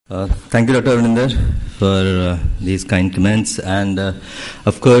Thank you, Dr. Avninder, for these kind comments. And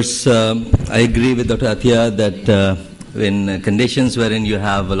of course, I agree with Dr. Athia that in conditions wherein you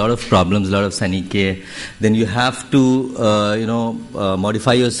have a lot of problems, a lot of synechiae, then you have to,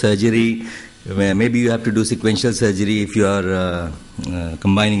 modify your surgery. Maybe you have to do sequential surgery if you are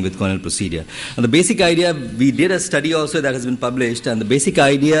combining with corneal procedure. And the basic idea, we did a study also that has been published, and the basic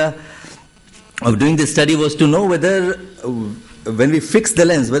idea of doing this study was to know whether when we fix the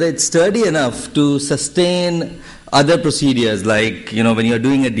lens, whether it's sturdy enough to sustain other procedures, like, when you're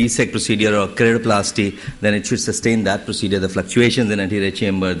doing a DSEC procedure or keratoplasty, then it should sustain that procedure, the fluctuations in anterior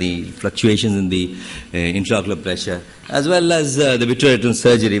chamber, the fluctuations in the intraocular pressure, as well as the vitreoretinal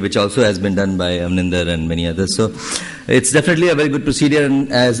surgery, which also has been done by Avninder and many others. So it's definitely a very good procedure,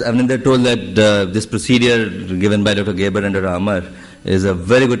 and as Avninder told that this procedure given by Dr. Gaber and Dr. Amar is a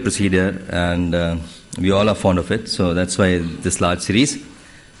very good procedure, and we all are fond of it, so that's why this large series.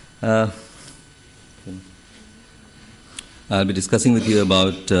 I'll be discussing with you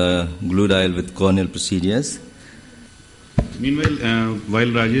about glued IOL with corneal procedures. Meanwhile, while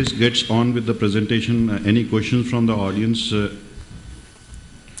Rajesh gets on with the presentation, any questions from the audience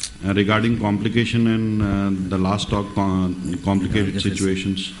regarding complication and the last talk on complicated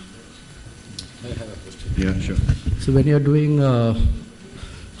situations? I have a question. Yeah, sure. So when you're doing,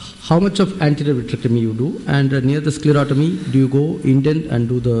 how much of anterior vitrectomy you do, and near the sclerotomy, do you go indent and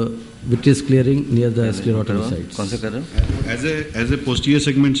do the vitreous clearing near the sclerotomy sites? As a posterior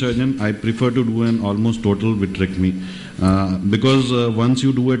segment surgeon, I prefer to do an almost total vitrectomy because once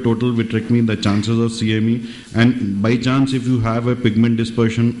you do a total vitrectomy, the chances of CME, and by chance if you have a pigment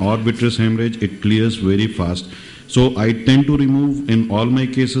dispersion or vitreous hemorrhage, it clears very fast. So I tend to remove in all my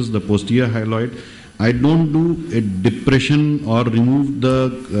cases the posterior hyaloid. I don't do a depression or remove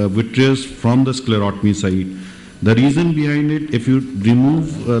the vitreous from the sclerotomy side. The reason behind it, if you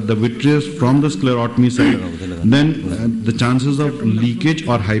remove the vitreous from the sclerotomy side, then the chances of leakage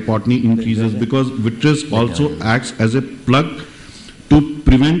or hypotony increases, because vitreous also acts as a plug to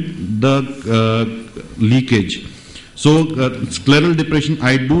prevent the leakage. So scleral depression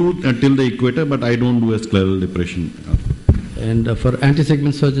I do till the equator, but I don't do a scleral depression. And for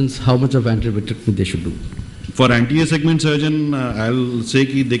anti-segment surgeons, how much of anterior vitrectomy they should do? For anterior segment surgeon, I'll say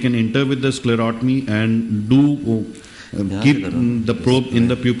that they can enter with the sclerotomy and do keep the probe in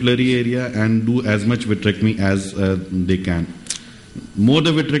the pupillary area and do as much vitrectomy as they can. More the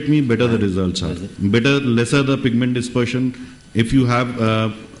vitrectomy, better the results are. Better, lesser the pigment dispersion. If you have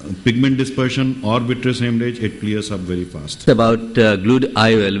pigment dispersion or vitreous hemorrhage, it clears up very fast. About glued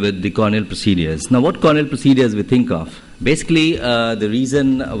IOL with the corneal procedures. Now, what corneal procedures we think of? Basically, the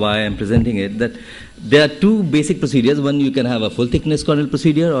reason why I'm presenting it, that there are two basic procedures. One, you can have a full thickness corneal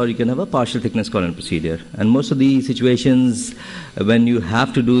procedure, or you can have a partial thickness corneal procedure. And most of the situations when you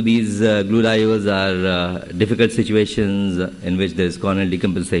have to do these glued IOLs are difficult situations in which there is corneal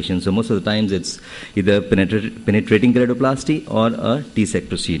decompensation. So most of the times it's either penetrating keratoplasty or a DSEC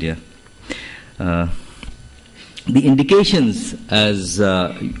procedure. The indications, as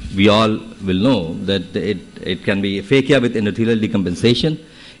we all will know, that it can be aphakia with endothelial decompensation,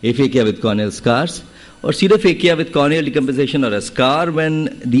 aphakia with corneal scars, or pseudophakia with corneal decompensation or a scar when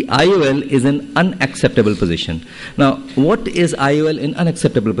the IOL is in unacceptable position. Now, what is IOL in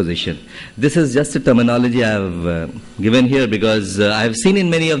unacceptable position? This is just a terminology I have given here because I have seen in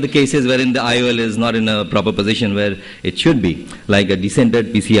many of the cases wherein the IOL is not in a proper position where it should be, like a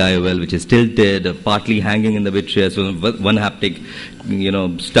decentered PC IOL which is tilted, partly hanging in the vitreous, so one haptic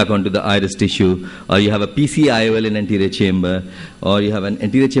stuck onto the iris tissue, or you have a PC IOL in anterior chamber, or you have an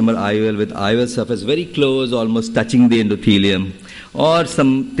anterior chamber IOL with IOL surface very close, almost touching the endothelium, or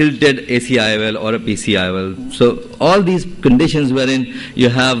some tilted AC IOL or a PC IOL. So all these conditions wherein you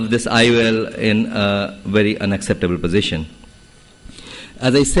have this IOL in a very unacceptable position.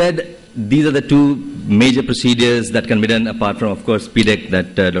 As I said, these are the two major procedures that can be done apart from, of course, PDEC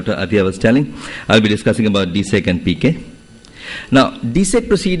that Dr. Athia was telling. I'll be discussing about DSEC and PK. Now, DSEC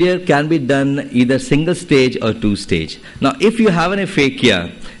procedure can be done either single stage or two stage. Now, if you have an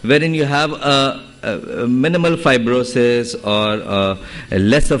aphakia wherein you have a minimal fibrosis or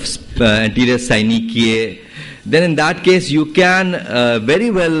less of anterior synechiae, then in that case you can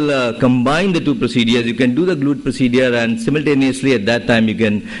very well combine the two procedures. You can do the glued procedure, and simultaneously at that time you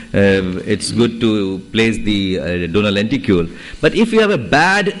can, it's good to place the donor lenticule. But if you have a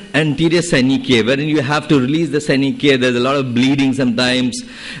bad anterior synechiae wherein you have to release the synechiae, there's a lot of bleeding sometimes,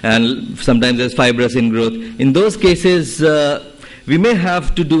 and sometimes there's fibrous ingrowth. In those cases, we may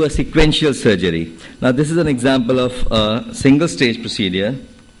have to do a sequential surgery. Now, this is an example of a single stage procedure.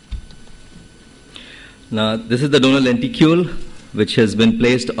 Now, this is the donor lenticule. which has been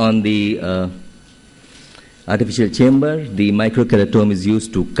placed on the artificial chamber. The microkeratome is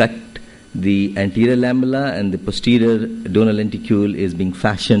used to cut the anterior lamella, and the posterior donor lenticule is being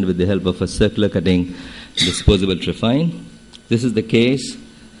fashioned with the help of a circular cutting disposable trephine. This is the case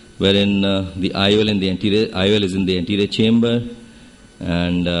wherein the IOL in the anterior IOL is in the anterior chamber,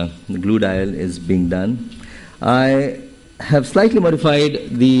 and the glued IOL is being done. I have slightly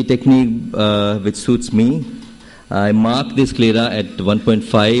modified the technique which suits me. I mark the sclera at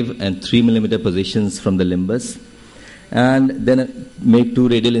 1.5 and 3 millimeter positions from the limbus, and then make 2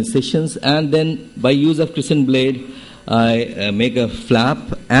 radial incisions, and then by use of crescent blade I make a flap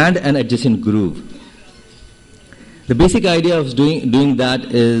and an adjacent groove. The basic idea of doing that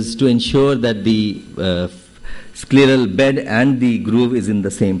is to ensure that the scleral bed and the groove is in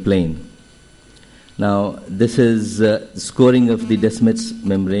the same plane. Now, this is scoring of the Descemet's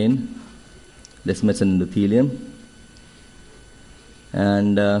membrane, Descemet's endothelium,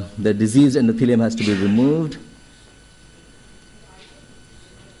 and the diseased endothelium has to be removed.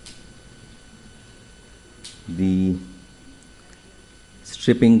 The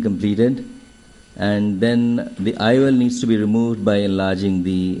stripping completed, and then the IOL needs to be removed by enlarging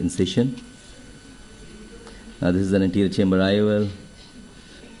the incision. Now, this is an anterior chamber IOL,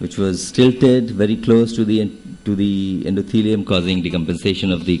 which was tilted very close to the endothelium, causing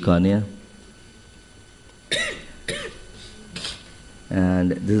decompensation of the cornea.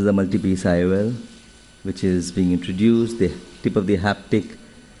 And this is a multi-piece IOL, which is being introduced. The tip of the haptic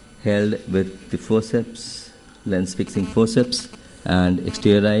held with the forceps, lens fixing forceps, and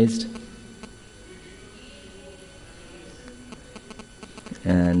exteriorized.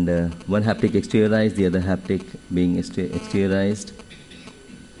 And one haptic exteriorized, the other haptic being exteriorized.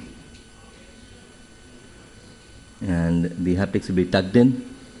 And the haptics will be tucked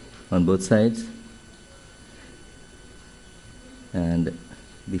in on both sides, and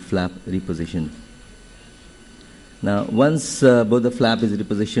the flap repositioned. Now, once both the flap is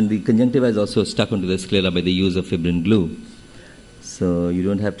repositioned, the conjunctiva is also stuck onto the sclera by the use of fibrin glue. So you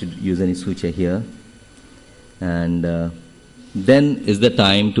don't have to use any suture here. And then is the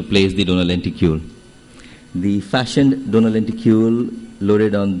time to place the donor lenticule. The fashioned donor lenticule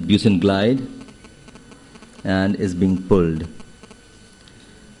loaded on Busen glide and is being pulled.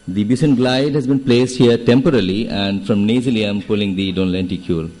 The Busen glide has been placed here temporarily, and from nasally I am pulling the donor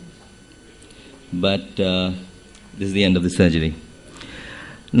lenticule. But this is the end of the surgery.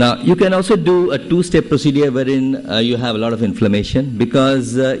 Now, you can also do a 2-step procedure wherein you have a lot of inflammation,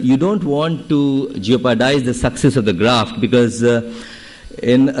 because you don't want to jeopardize the success of the graft, because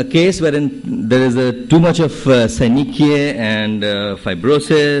in a case wherein there is too much of synechia and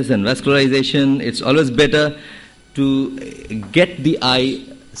fibrosis and vascularization, it's always better to get the eye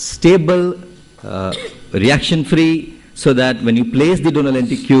stable, reaction-free, so that when you place the donor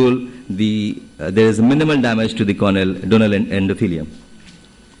lenticule, there is minimal damage to the corneal donor endothelium.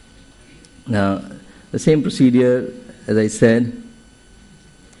 Now, the same procedure, as I said,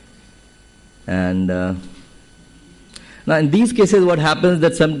 and now in these cases what happens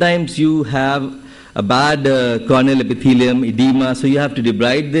that sometimes you have a bad corneal epithelium, edema, so you have to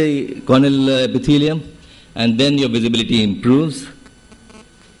debride the corneal epithelium, and then your visibility improves.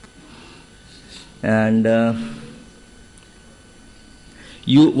 And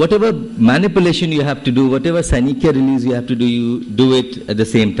whatever manipulation you have to do, whatever synechia release you have to do, you do it at the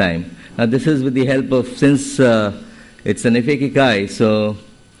same time. Now, this is with the help of, since it's an aphakic eye, so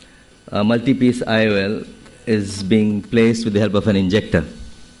a multi-piece IOL is being placed with the help of an injector.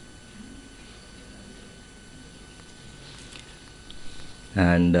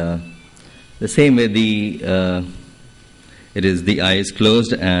 And the same way the eye is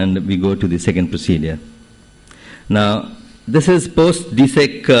closed, and we go to the second procedure. Now, this is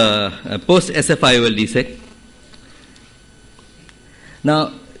post-DSEC, post-SF IOL DSEC.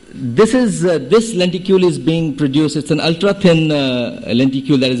 Now, this lenticule is being produced. It's an ultra-thin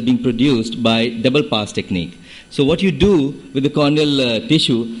lenticule that is being produced by double pass technique. So what you do with the corneal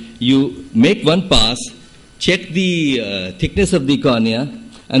tissue, you make one pass, check the thickness of the cornea,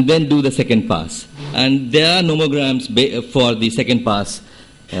 and then do the second pass. And there are nomograms for the second pass,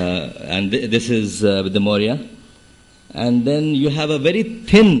 and this is with the Moria. And then you have a very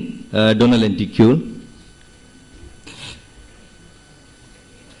thin donor lenticule.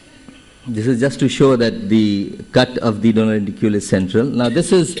 This is just to show that the cut of the donor lenticule is central. Now,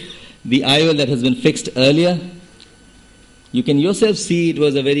 this is the IOL that has been fixed earlier. You can yourself see it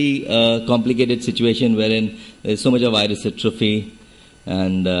was a very complicated situation wherein there is so much of iris atrophy,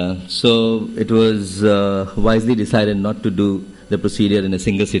 and so it was wisely decided not to do the procedure in a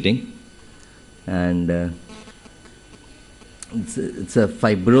single sitting. And it's a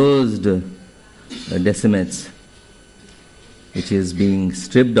fibrosed decimates which is being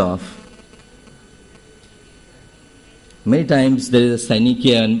stripped off. Many times there is a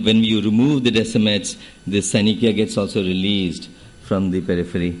synechia, and when you remove the decimates, this synechia gets also released from the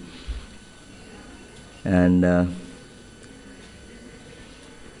periphery. And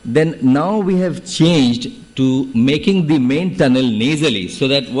then now we have changed to making the main tunnel nasally, so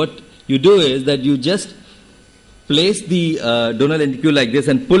that what you do is that you just place the donor lenticule like this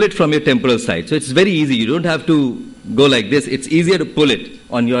and pull it from your temporal side. So it's very easy. You don't have to go like this. It's easier to pull it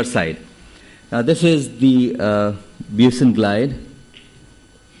on your side. Now this is the Busen glide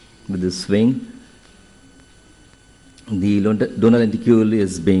with the swing. The donor lenticule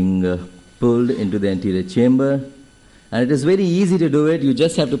is being pulled into the anterior chamber, and it is very easy to do it. You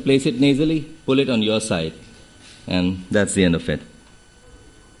just have to place it nasally, pull it on your side, and that's the end of it.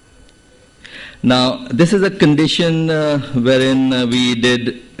 Now this is a condition wherein we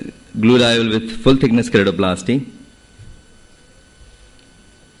did glued IOL with full thickness keratoplasty.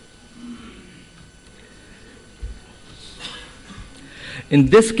 In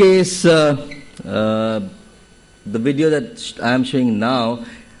this case, the video that I am showing now,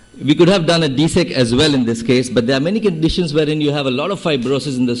 we could have done a DSEC as well in this case, but there are many conditions wherein you have a lot of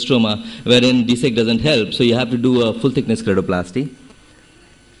fibrosis in the stroma, wherein DSEC doesn't help, so you have to do a full thickness keratoplasty.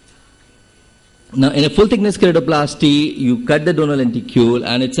 Now, in a full thickness keratoplasty, you cut the donor lenticule,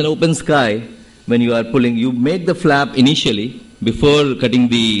 and it's an open sky when you are pulling. You make the flap initially before cutting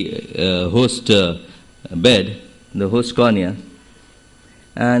the host bed, the host cornea.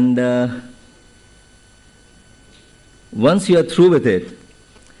 And once you are through with it,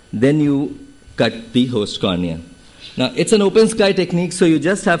 then you cut the host cornea. Now, it's an open sky technique, so you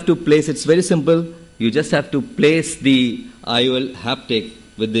just have to place, it's very simple, you just have to place the IOL haptic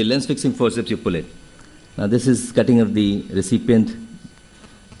with the lens fixing forceps, you pull it. Now, this is cutting of the recipient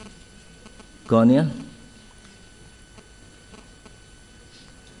cornea.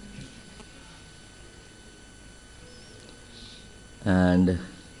 And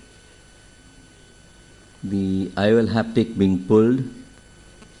the IOL haptic being pulled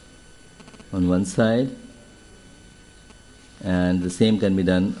on one side, and the same can be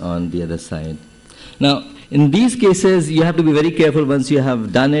done on the other side. Now, in these cases, you have to be very careful once you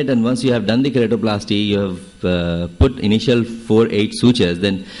have done it, and once you have done the keratoplasty, you have put initial 4-8 sutures,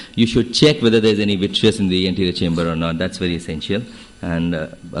 then you should check whether there is any vitreous in the anterior chamber or not. That's very essential. And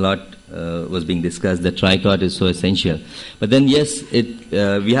a lot was being discussed that tricot is so essential. But then, yes,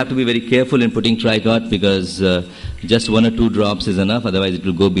 we have to be very careful in putting tricot, because just 1 or 2 drops is enough, otherwise it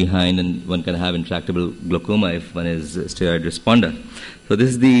will go behind and one can have intractable glaucoma if one is a steroid responder. So this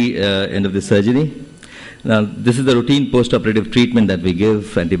is the end of the surgery. Now, this is the routine post-operative treatment that we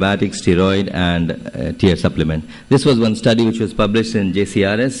give: antibiotics, steroid, and tear supplement. This was one study which was published in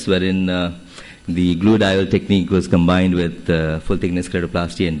JCRS, wherein the glued IOL technique was combined with full thickness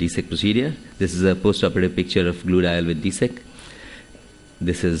keratoplasty and DSEC procedure. This is a post-operative picture of glued IOL with DSEC.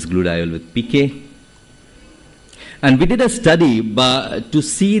 This is glued IOL with PK. And we did a study to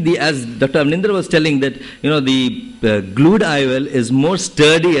see as Dr. Amninder was telling, that the glued IOL is more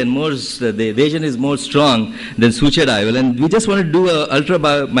sturdy and the adhesion is more strong than sutured IOL. And we just wanted to do an ultra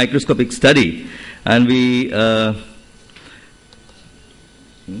microscopic study, and we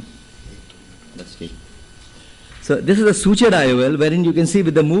so this is a sutured IOL, wherein you can see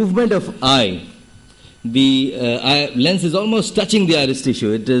with the movement of eye, the lens is almost touching the iris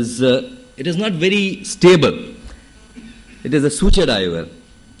tissue. It is not very stable. It is a sutured IOL.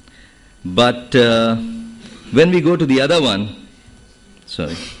 But when we go to the other one,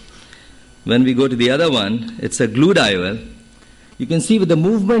 it's a glued IOL. You can see with the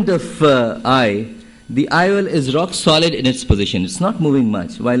movement of eye, the IOL is rock solid in its position. It's not moving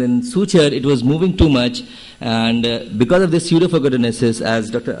much. While in suture, it was moving too much. And because of this pseudophagodonesis, as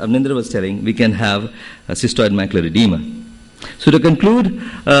Dr. Amninder was telling, we can have a cystoid macular edema. So to conclude,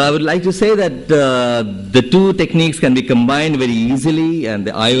 I would like to say that the two techniques can be combined very easily, and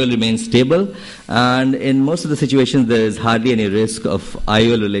the IOL remains stable. And in most of the situations, there is hardly any risk of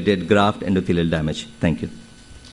IOL-related graft endothelial damage. Thank you.